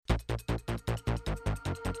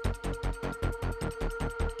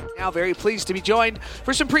Now very pleased to be joined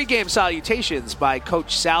for some pregame salutations by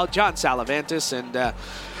Coach Sal, John Salavantis. And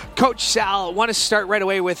Coach Sal, want to start right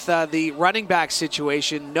away with the running back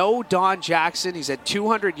situation. No Don Jackson. He's at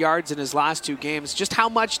 200 yards in his last two games. Just how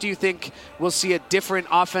much do you think we'll see a different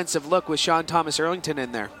offensive look with Sean Thomas Erlington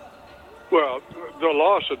in there? Well, the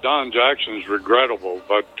loss of Don Jackson is regrettable,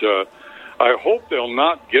 but I hope they'll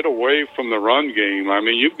not get away from the run game. I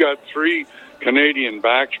mean, you've got three Canadian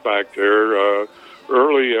backs back there,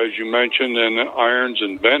 Early, as you mentioned, and Irons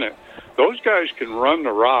and Bennett. Those guys can run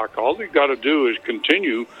the rock. All they've got to do is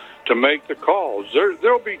continue to make the calls.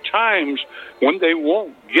 There'll be times when they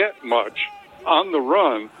won't get much on the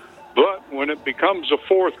run, but when it becomes the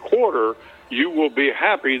fourth quarter, you will be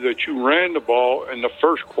happy that you ran the ball in the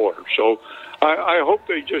first quarter. So I hope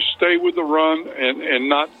they just stay with the run and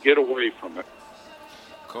not get away from it.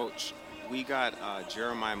 Coach, we got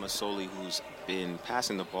Jeremiah Masoli, who's been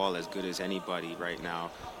passing the ball as good as anybody right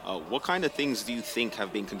now. What kind of things do you think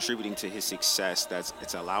have been contributing to his success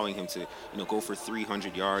it's allowing him to go for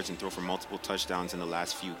 300 yards and throw for multiple touchdowns in the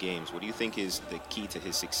last few games? What do you think is the key to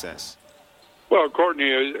his success? Well,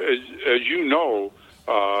 Courtney, as you know,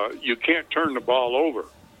 you can't turn the ball over,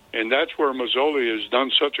 and that's where Masoli has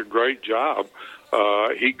done such a great job.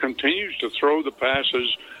 He continues to throw the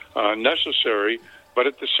passes necessary, but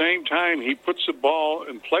at the same time, he puts the ball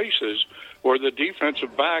in places where the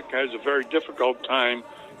defensive back has a very difficult time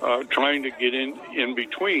trying to get in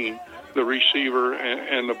between the receiver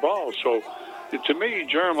and the ball. So, to me,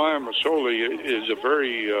 Jeremiah Masoli is a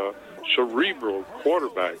very cerebral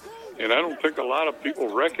quarterback, and I don't think a lot of people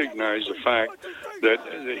recognize the fact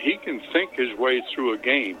that he can think his way through a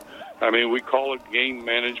game. I mean, we call it game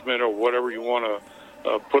management or whatever you want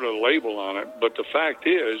to put a label on it, but the fact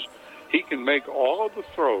is, he can make all of the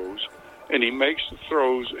throws, and he makes the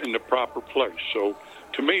throws in the proper place. So,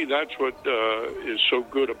 to me, that's what is so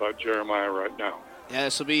good about Jeremiah right now. Yeah,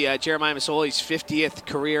 this will be Jeremiah Masoli's 50th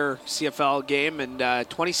career CFL game and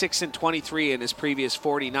 26 and 23 in his previous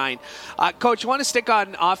 49. Coach, I want to stick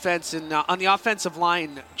on offense and on the offensive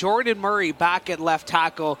line. Jordan Murray back at left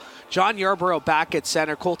tackle, John Yarborough back at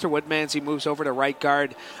center, Coulter Woodmansey moves over to right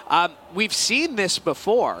guard. We've seen this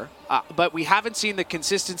before, but we haven't seen the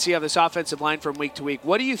consistency of this offensive line from week to week.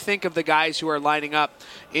 What do you think of the guys who are lining up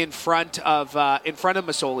in front of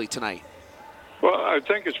Masoli tonight? Well, I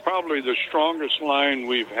think it's probably the strongest line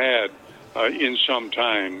we've had in some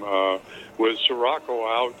time. With Sirocco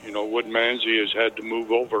out, Woodmansey has had to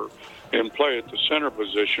move over and play at the center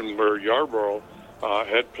position where Yarborough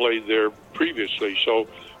had played there previously. So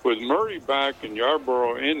with Murray back and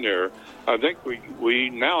Yarborough in there, I think we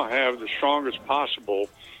now have the strongest possible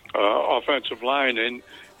offensive line.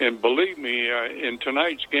 And believe me, in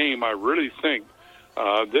tonight's game, I really think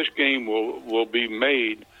this game will be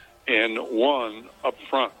made and won up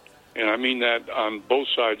front. And I mean that on both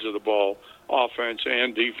sides of the ball, offense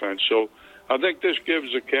and defense. So I think this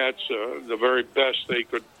gives the Cats the very best they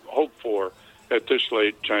could hope for at this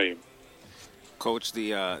late time. Coach,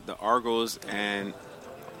 the Argos and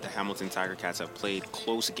the Hamilton Tiger Cats have played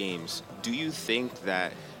close games. Do you think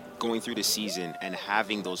that going through the season and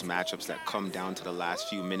having those matchups that come down to the last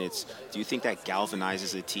few minutes, do you think that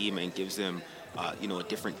galvanizes a team and gives them a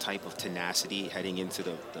different type of tenacity heading into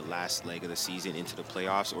the last leg of the season, into the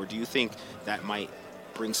playoffs? Or do you think that might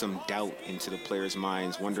bring some doubt into the players'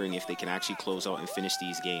 minds, wondering if they can actually close out and finish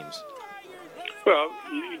these games? Well,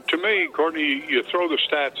 to me, Courtney, you throw the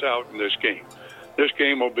stats out in this game. This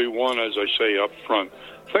game will be won, as I say, up front.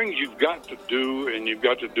 Things you've got to do, and you've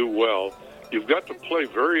got to do well. You've got to play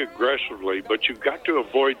very aggressively, but you've got to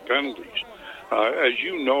avoid penalties. As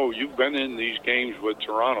you know, you've been in these games with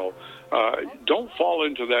Toronto. Don't fall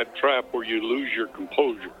into that trap where you lose your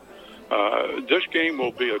composure. This game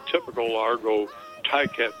will be a typical Argo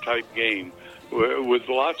Ticat type game with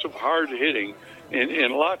lots of hard hitting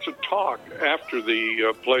and lots of talk after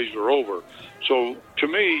the plays are over. So to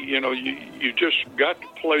me, you just got to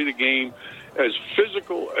play the game as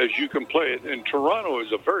physical as you can play it. And Toronto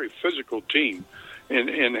is a very physical team,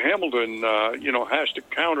 and Hamilton, has to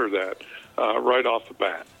counter that right off the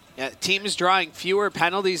bat. Yeah, teams drawing fewer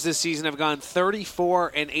penalties this season have gone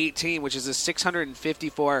 34 and 18, which is a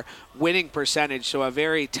 654 winning percentage. So a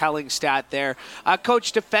very telling stat there.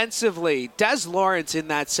 Coach, defensively, Des Lawrence in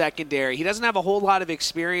that secondary. He doesn't have a whole lot of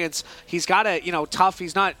experience. He's got a tough.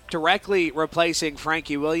 He's not directly replacing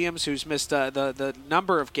Frankie Williams, who's missed the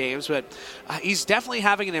number of games, but he's definitely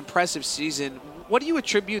having an impressive season. What do you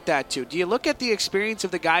attribute that to? Do you look at the experience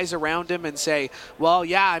of the guys around him and say, well,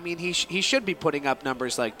 yeah, I mean, he should be putting up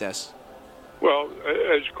numbers like this? Well,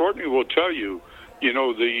 as Courtney will tell you,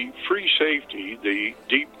 the free safety, the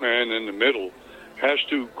deep man in the middle, has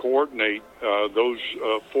to coordinate those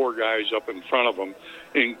four guys up in front of him.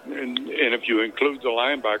 And if you include the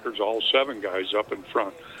linebackers, all seven guys up in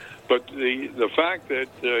front. But the fact that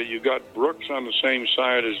you got Brooks on the same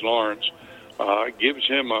side as Lawrence gives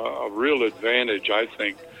him a real advantage, I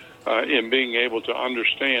think, in being able to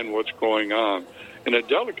understand what's going on. And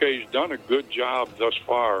Adelike's done a good job thus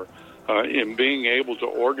far in being able to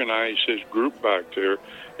organize his group back there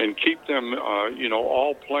and keep them,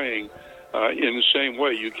 all playing in the same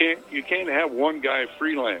way. You can't have one guy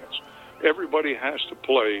freelance. Everybody has to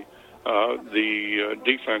play the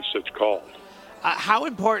defense that's called. How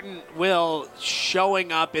important will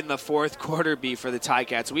showing up in the fourth quarter be for the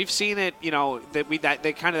Ticats? We've seen it,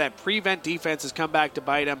 that prevent defense has come back to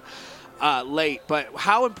bite them late. But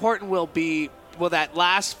how important will that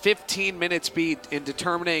last 15 minutes be in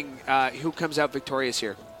determining who comes out victorious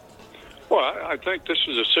here? Well, I think this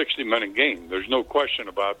is a 60-minute game. There's no question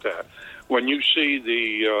about that. When you see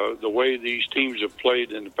the way these teams have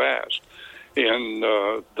played in the past and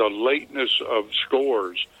the lateness of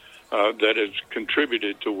scores that has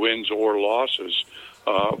contributed to wins or losses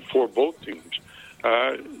for both teams,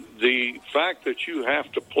 the fact that you have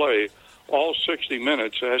to play all 60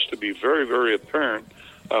 minutes has to be very, very apparent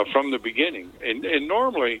from the beginning. And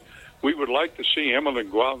normally we would like to see Hamilton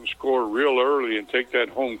go out and score real early and take that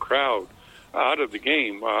home crowd out of the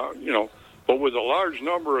game, But with a large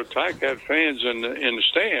number of Ticat fans in the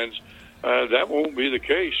stands, that won't be the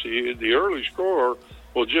case. The early score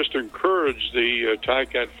will just encourage the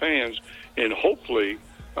Ticat fans, and hopefully,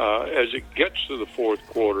 as it gets to the fourth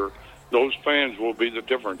quarter, those fans will be the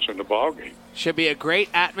difference in the ballgame. Should be a great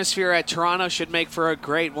atmosphere at Toronto. Should make for a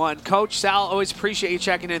great one. Coach Sal, always appreciate you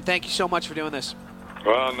checking in. Thank you so much for doing this.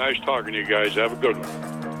 Well, nice talking to you guys. Have a good one.